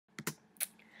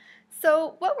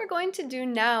So what we're going to do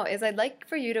now is I'd like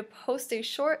for you to post a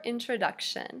short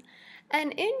introduction.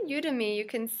 And in Udemy, you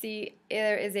can see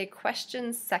there is a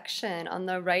questions section on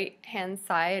the right-hand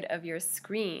side of your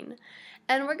screen.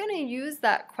 And we're going to use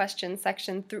that question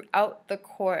section throughout the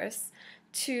course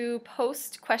to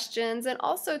post questions and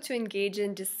also to engage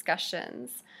in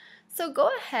discussions. So go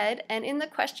ahead and in the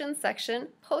questions section,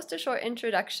 post a short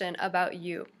introduction about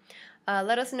you.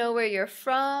 Let us know where you're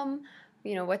from,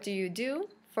 what do you do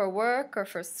for work or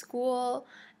for school,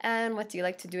 and what do you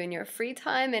like to do in your free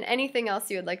time, and anything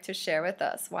else you would like to share with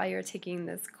us. Why you're taking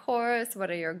this course, what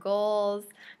are your goals,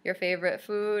 your favorite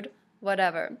food,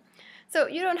 whatever. So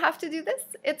you don't have to do this,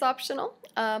 it's optional,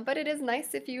 but it is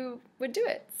nice if you would do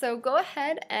it. So go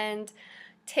ahead and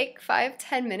take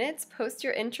 5-10 minutes, post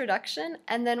your introduction,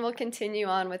 and then we'll continue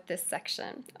on with this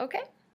section, okay?